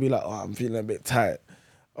boys will be like, oh, I'm feeling a bit tired.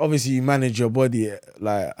 Obviously, you manage your body,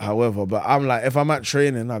 like however, but I'm like, if I'm at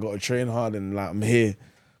training, I got to train hard and like I'm here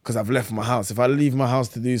because I've left my house. If I leave my house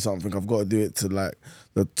to do something, I've got to do it to like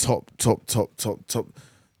the top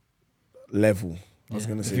level. I was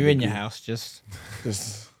gonna say, if you're in your house, just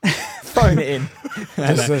throwing it in.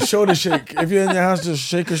 Just a shoulder shake. If you're in your house, just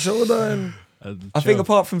shake a shoulder and. I think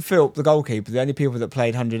apart from Philp, the goalkeeper, the only people that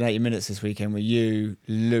played 180 minutes this weekend were you,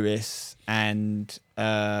 Lewis, and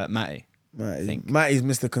Matty. Matty's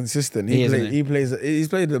Mr. Consistent. He's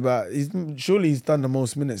played about. Surely he's done the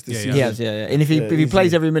most minutes this season. He has, yeah. And if he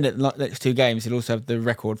plays every minute like next 2 games, he'll also have the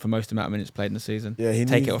record for most amount of minutes played in the season. Yeah, he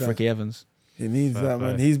take it needs off that. Ricky Evans. He needs that,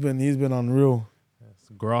 man. He's been unreal.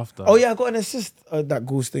 Grafter. Oh yeah, I got an assist at that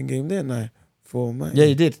Galston game, didn't I? For Matty. Yeah,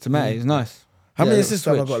 you did to Matty. It was nice. How many assists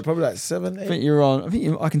have I got? Probably like 7, 8. I think you're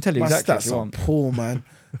on. I can tell you My exactly. stats are poor, man.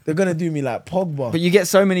 They're gonna do me like Pogba. But you get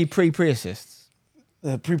so many pre assists.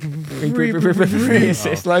 Pre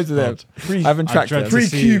assists, loads of them. I haven't tracked them.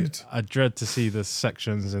 Pre-cubed. I dread to see the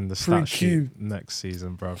sections in the stat sheet next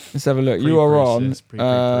season, bro. Let's have a look. You are on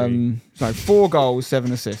 4 goals,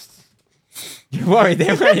 7 assists. You're worried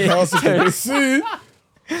there, mate.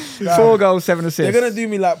 4 goals, 7 assists. They're gonna do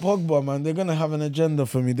me like Pogba, man. They're gonna have an agenda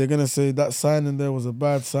for me. They're gonna say that signing there was a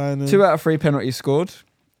bad signing. 2 out of 3 penalties scored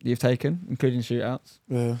you've taken, including shootouts.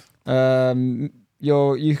 Yeah.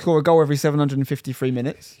 You score a goal every 753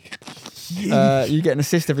 minutes. You get an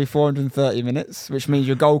assist every 430 minutes, which means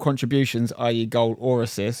your goal contributions, i.e. goal or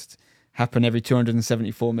assist, happen every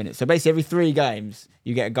 274 minutes. So basically every 3 games,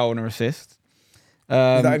 you get a goal and an assist.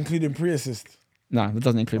 Is that including pre-assist? No, that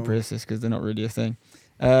doesn't include pre-assist because they're not really a thing.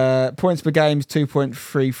 Points per game is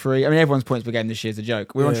 2.33. I mean, everyone's points per game this year is a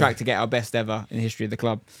joke. We're on track to get our best ever in the history of the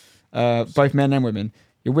club, both men and women.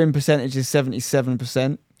 Your win percentage is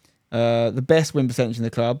 77%. The best win percentage in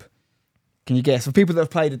the club. Can you guess? For people that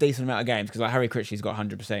have played a decent amount of games, because like Harry Critchley's got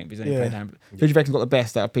 100%, but he's only played 100%. Who do you reckon's got the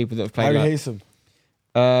best out of people that have played? Harry Haysom.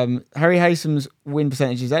 Harry Haysom's win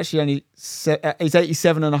percentage is actually only is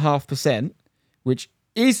 87.5%, which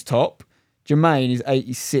is top. Jermaine is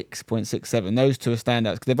 86.67. Those 2 are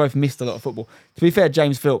standouts because they both missed a lot of football. To be fair,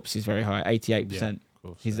 James Philps is very high, 88%. Yeah, of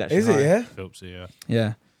course. He's actually is high. it? Yeah. Philps, yeah.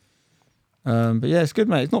 Yeah. But yeah, it's good,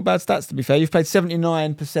 mate. It's not bad stats, to be fair. You've played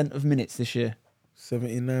 79% of minutes this year.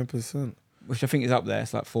 79%. Which I think is up there.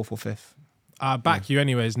 It's like 4th or 5th. I back you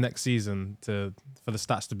anyways next season for the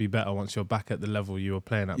stats to be better once you're back at the level you were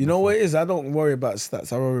playing at. You know what it is? I don't worry about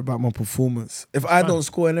stats. I worry about my performance. If I don't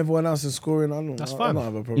score and everyone else is scoring, I don't have a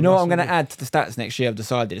problem. You know what I'm going to add to the stats next year? I've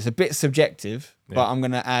decided. It's a bit subjective, but I'm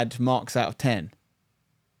going to add marks out of 10.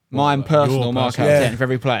 Mine personal mark out of 10 for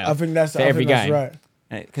every player. I think that's every game. Right.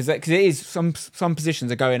 Because it is some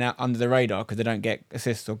positions are going out under the radar because they don't get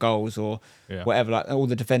assists or goals or whatever. Like all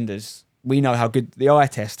the defenders, we know how good the eye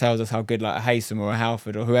test tells us how good like a Haysom or a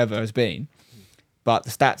Halford or whoever has been, but the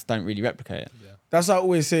stats don't really replicate it. Yeah. That's what I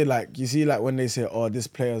always say. Like you see, like when they say, "Oh, this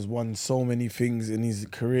player's won so many things in his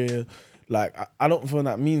career." Like I don't feel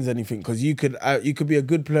that means anything because you could be a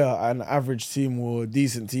good player at an average team or a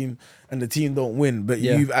decent team and the team don't win, but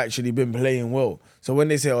you've actually been playing well. So when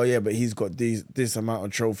they say, "Oh yeah, but he's got this amount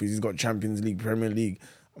of trophies, he's got Champions League, Premier League,"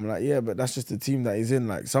 I'm like, yeah, but that's just the team that he's in.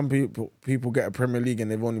 Like some people get a Premier League and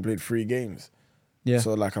they've only played 3 games. Yeah.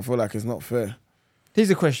 So like I feel like it's not fair. Here's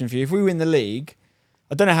a question for you: if we win the league,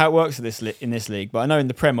 I don't know how it works in this league, but I know in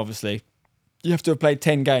the Prem, obviously, you have to have played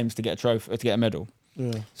 10 games to get a trophy to get a medal.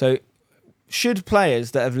 Yeah. So. Should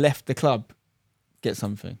players that have left the club get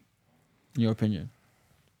something, in your opinion?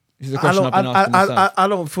 This is a question I've been asking myself. I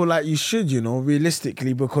don't feel like you should,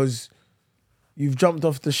 realistically, because you've jumped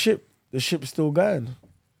off the ship. The ship's still going.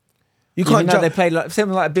 You can't they played like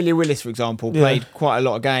something like Billy Willis, for example, played quite a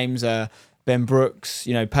lot of games. Ben Brooks,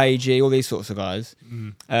 Pagey, all these sorts of guys.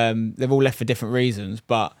 They've all left for different reasons,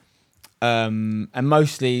 but and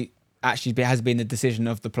mostly actually has been the decision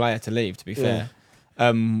of the player to leave. To be fair.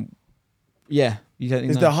 Yeah, you don't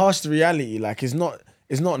think it's the harsh reality. Like it's not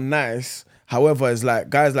nice. However, it's like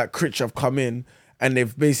guys like Critch have come in and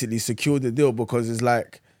they've basically secured the deal because it's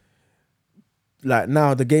like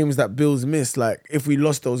now the games that Bills missed. Like if we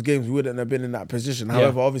lost those games, we wouldn't have been in that position.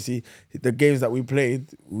 However, obviously the games that we played,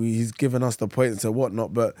 he's given us the points and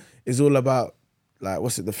whatnot. But it's all about like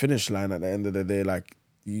the finish line at the end of the day. Like.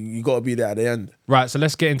 You got to be there at the end. Right, so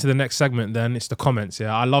let's get into the next segment then. It's the comments,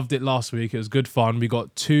 yeah. I loved it last week. It was good fun. We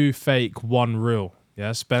got 2 fake, 1 real.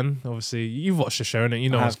 Yeah, Spen, obviously, you've watched the show, innit?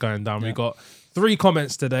 You know what's going down. Yeah. We got 3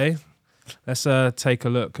 comments today. Let's take a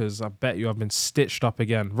look because I bet you I've been stitched up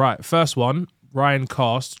again. Right, first one, Ryan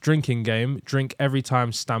Cast, drinking game, drink every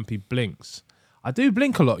time Stampy blinks. I do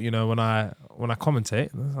blink a lot, when I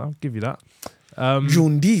commentate. I'll give you that.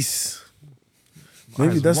 Jaundice.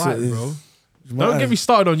 Maybe that's white, what it is. Bro. Don't get me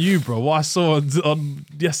started on you, bro. What I saw on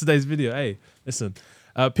yesterday's video. Hey, listen.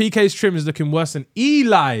 PK's trim is looking worse than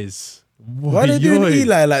Eli's. Why are they doing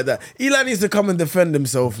Eli like that? Eli needs to come and defend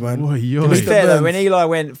himself, man. To be fair, though, when Eli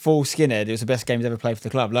went full skinhead, it was the best game he's ever played for the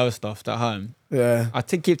club. Lowestoft at home. Yeah. I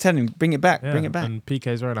keep telling him, bring it back, bring it back. And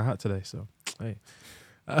PK's wearing a hat today, so hey.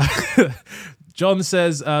 John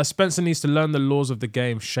says, Spencer needs to learn the laws of the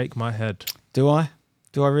game. Shake my head. Do I?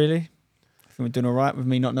 Do I really? I think we're doing all right with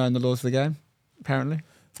me not knowing the laws of the game. Apparently.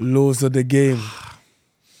 Laws of the game.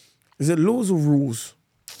 Is it laws or rules?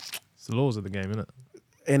 It's the laws of the game, isn't it?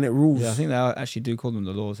 And it rules. Yeah, I think they actually do call them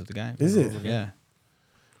the laws of the game. Is it? Yeah.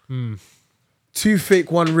 2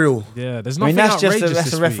 fake, 1 real. Yeah, there's nothing outrageous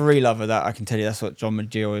that's a referee lover that I can tell you. That's what John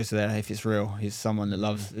Maggiore is there. If it's real, he's someone that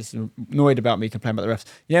loves. Is annoyed about me complaining about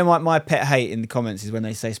the refs. My pet hate in the comments is when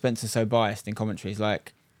they say Spencer's so biased in commentary. He's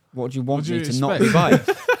like, what do you want me to not be biased?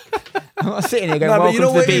 I'm not sitting here going, welcome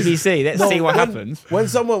to the BBC. Let's see what happens. When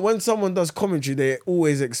someone does commentary, they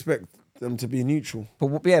always expect them to be neutral.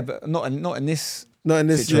 But not in this. Not in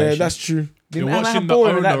this. Situation. Yeah, that's true. How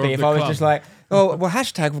boring would that be if I was just like, oh, well,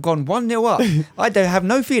 hashtag we've gone 1-0 up. I don't have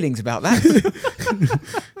no feelings about that.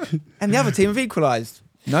 And the other team have equalised.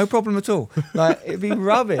 No problem at all. Like it'd be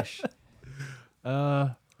rubbish.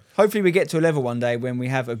 Hopefully we get to a level one day when we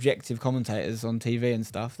have objective commentators on TV and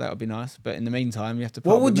stuff. That would be nice. But in the meantime, you have to.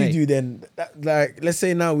 What would you do then? Let's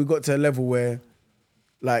say now we got to a level where,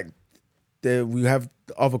 we have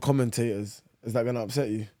other commentators. Is that going to upset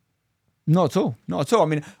you? Not at all. Not at all. I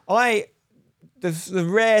mean, the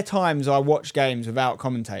rare times I watch games without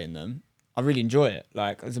commentating them, I really enjoy it.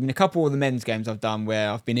 A couple of the men's games I've done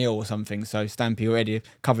where I've been ill or something, so Stampy already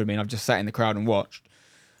covered me and I've just sat in the crowd and watched.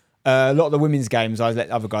 A lot of the women's games, I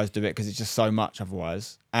let other guys do it because it's just so much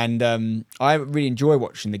otherwise. And I really enjoy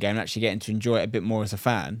watching the game and actually getting to enjoy it a bit more as a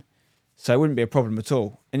fan. So it wouldn't be a problem at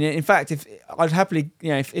all. And in fact, if I'd happily,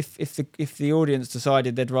 if the audience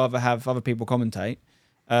decided they'd rather have other people commentate,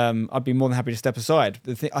 I'd be more than happy to step aside.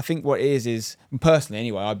 I think what it is personally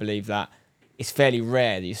anyway, I believe that it's fairly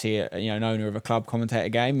rare that you see an owner of a club commentate a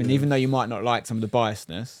game. And even though you might not like some of the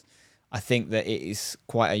biasness, I think that it is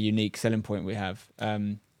quite a unique selling point we have.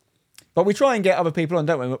 But we try and get other people on,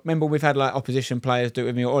 don't we? Remember, we've had opposition players do it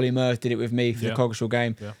with me. Ollie Murs did it with me for the Coggeshall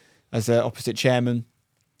game as an opposite chairman.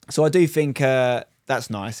 So I do think that's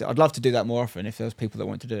nice. I'd love to do that more often if there's people that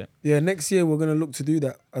want to do it. Yeah, next year we're going to look to do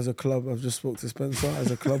that as a club. I've just spoke to Spencer.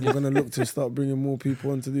 As a club, we're going to look to start bringing more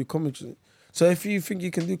people on to do commentary. So if you think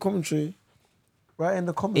you can do commentary, write in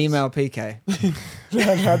the comments. Email PK.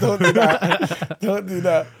 No, don't do that. Don't do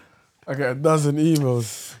that. I get a dozen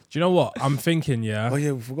emails. Do you know what I'm thinking? Yeah. Oh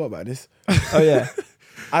yeah, we forgot about this. Oh yeah.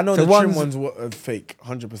 I know So the trim one's- ones were fake,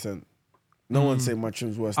 100%. No one's saying my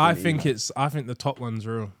trim's worse. I than think Eli. I think the top one's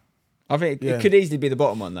real. I think Yeah. it could easily be the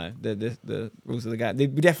bottom one though. The rules of the game.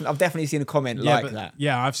 I've definitely seen a comment like that.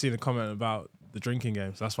 Yeah, I've seen a comment about the drinking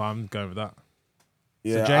games. That's why I'm going with that.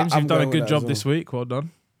 Yeah, So James, I'm you've done a going with good that job as this well. week. Well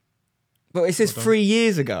done. But it says 3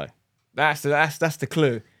 years ago. That's the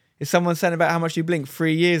clue. Is someone saying about how much you blinked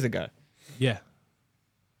 3 years ago? Yeah.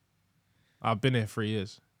 I've been here 3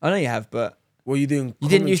 years. I know you have, but What are you doing? you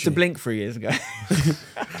didn't used to Commentary? blink 3 years ago.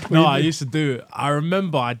 No, I used to do it. I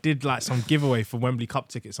remember I did like some giveaway for Wembley Cup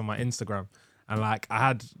tickets on my Instagram. And like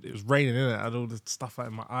it was raining in it. I had all the stuff out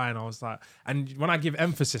in my eye, and I was like, and when I give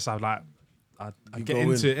emphasis, I get go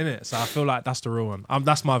into it in it. So I feel like that's the real one.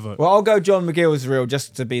 That's my vote. Well, I'll go John McGill's real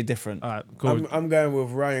just to be different. All right, cool. I'm going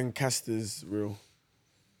with Ryan Caster's reel.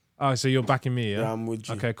 Oh, so you're backing me, yeah? Yeah, I'm with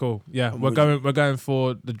you. Okay, cool. Yeah, I'm we're with going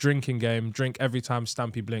for the drinking game. Drink every time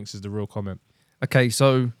Stampy blinks is the real comment. Okay,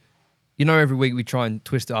 so you know every week we try and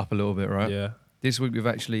twist it up a little bit, right? Yeah, This week we've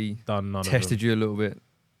actually done none tested you a little bit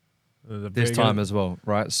of them. this time as well,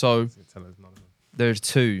 right? So Tell us none of them. there's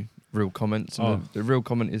 2 real comments. And the real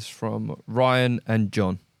comment is from Ryan and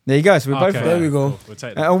John. There you go. So we both. There we go. Cool. We'll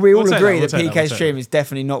take that. And we all We'll take agree We'll that take PK's We'll take stream is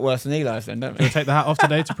definitely not worse than Eli's, then, don't we? We'll take the hat off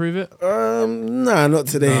today to prove it. Nah, not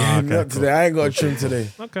today. Oh, okay, not today. I ain't got a trim today.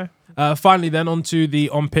 Okay. Finally, then on to the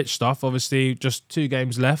on-pitch stuff. Obviously, just 2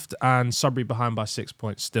 games left, and Sudbury behind by 6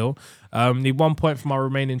 points still. Need 1 point from our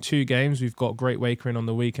remaining 2 games. We've got Great Wakering on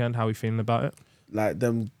the weekend. How are we feeling about it? Like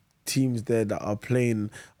them teams there that are playing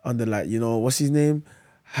under what's his name?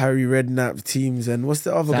 Harry Redknapp teams, and what's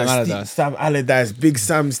the other Sam guy? Allardyce. Sam Allardyce, Big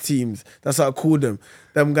Sam's teams. That's what I call them.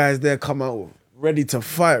 Them guys there come out ready to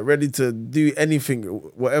fight, ready to do anything,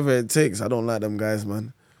 whatever it takes. I don't like them guys,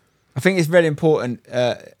 man. I think it's very important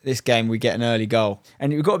this game we get an early goal.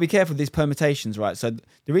 And we've got to be careful with these permutations, right? So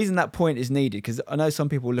the reason that point is needed, because I know some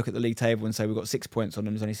people look at the league table and say we've got 6 points on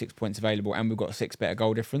them, there's only 6 points available, and we've got a 6 better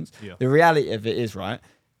goal difference. Yeah. The reality of it is, right,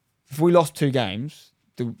 if we lost 2 games,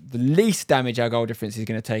 the least damage our goal difference is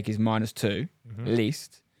going to take is -2, at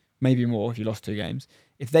least. Maybe more if you lost 2 games.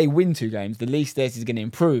 If they win 2 games, the least theirs is going to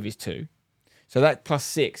improve is 2. So that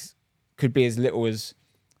 +6 could be as little as...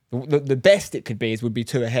 The best it could be would be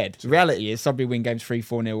 2 ahead. The reality is Sudbury win games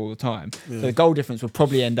 3-4-0 all the time. So the goal difference would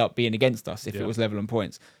probably end up being against us if it was level on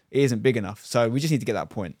points. It isn't big enough. So we just need to get that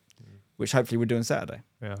point, which hopefully we're doing Saturday.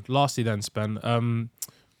 Yeah. Lastly, then, Spen,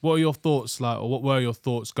 what are your thoughts or what were your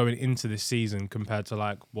thoughts going into this season compared to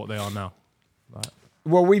like what they are now?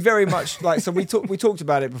 Well, we very much so we talked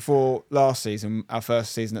about it before last season, our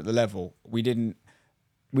first season at the level. We didn't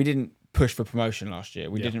push for promotion last year.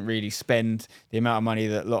 We didn't really spend the amount of money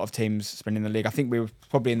that a lot of teams spend in the league. I think we were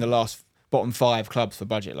probably in the last bottom 5 clubs for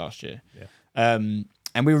budget last year. Yeah.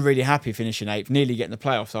 And we were really happy finishing 8th, nearly getting the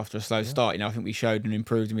playoffs after a slow start. I think we showed and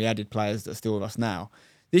improved, and we added players that are still with us now.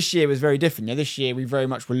 This year was very different. This year we very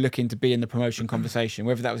much were looking to be in the promotion conversation,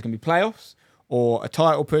 whether that was going to be playoffs or a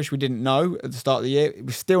title push. We didn't know at the start of the year.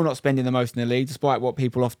 We're still not spending the most in the league, despite what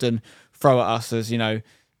people often throw at us as,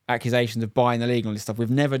 accusations of buying the league and all this stuff.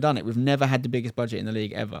 We've never done it. We've never had the biggest budget in the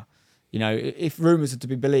league ever. If rumours are to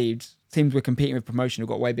be believed, teams we're competing with promotion have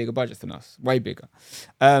got way bigger budgets than us, way bigger.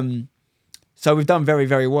 So we've done very,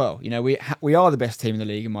 very well. We are the best team in the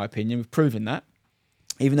league, in my opinion. We've proven that.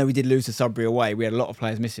 Even though we did lose to Sudbury away, we had a lot of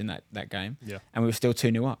players missing that game, and we were still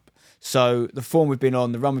 2-0 up. So the form we've been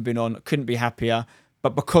on, the run we've been on, couldn't be happier.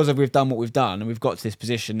 But because we've done what we've done and we've got to this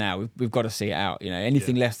position now, we've got to see it out.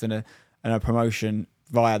 Anything less than a promotion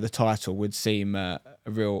via the title would seem a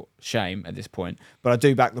real shame at this point. But I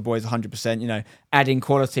do back the boys 100%. Adding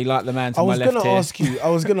quality like the man to my left here. I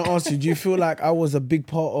was gonna ask you. Do you feel like I was a big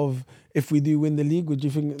part of? If we do win the league, would you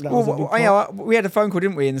think that was a big part? We had a phone call,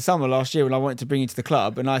 didn't we, in the summer last year when I wanted to bring you to the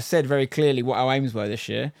club, and I said very clearly what our aims were this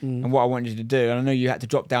year and what I wanted you to do. And I know you had to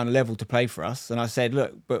drop down a level to play for us. And I said,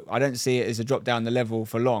 look, but I don't see it as a drop down the level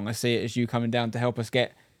for long. I see it as you coming down to help us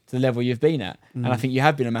get to the level you've been at. And I think you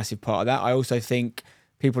have been a massive part of that. I also think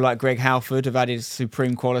people like Greg Halford have added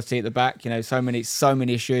supreme quality at the back. So many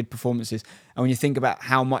assured performances. And when you think about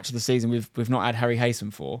how much of the season we've not had Harry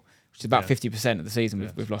Haysom for, which is about 50% of the season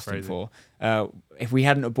we've lost him for. If we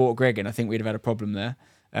hadn't have bought Greg in, I think we'd have had a problem there.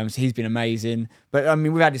 So he's been amazing. But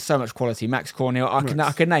we've added so much quality. Max Cornell,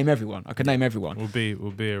 I could name everyone. We'll be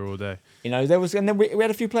here all day. And then we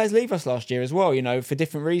had a few players leave us last year as well. For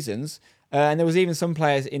different reasons. And there was even some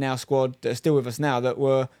players in our squad that are still with us now that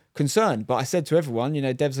were concerned. But I said to everyone,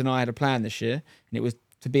 Devs and I had a plan this year, and it was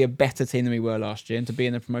to be a better team than we were last year and to be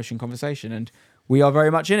in the promotion conversation. And we are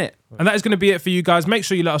very much in it. And that is going to be it for you guys. Make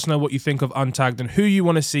sure you let us know what you think of Untagged and who you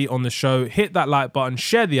want to see on the show. Hit that like button,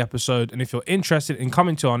 share the episode, and if you're interested in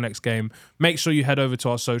coming to our next game, make sure you head over to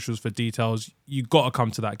our socials for details. You got to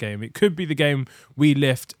come to that game. It could be the game we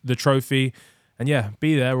lift the trophy. And yeah,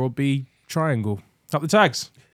 be there or be triangle. Up the tags.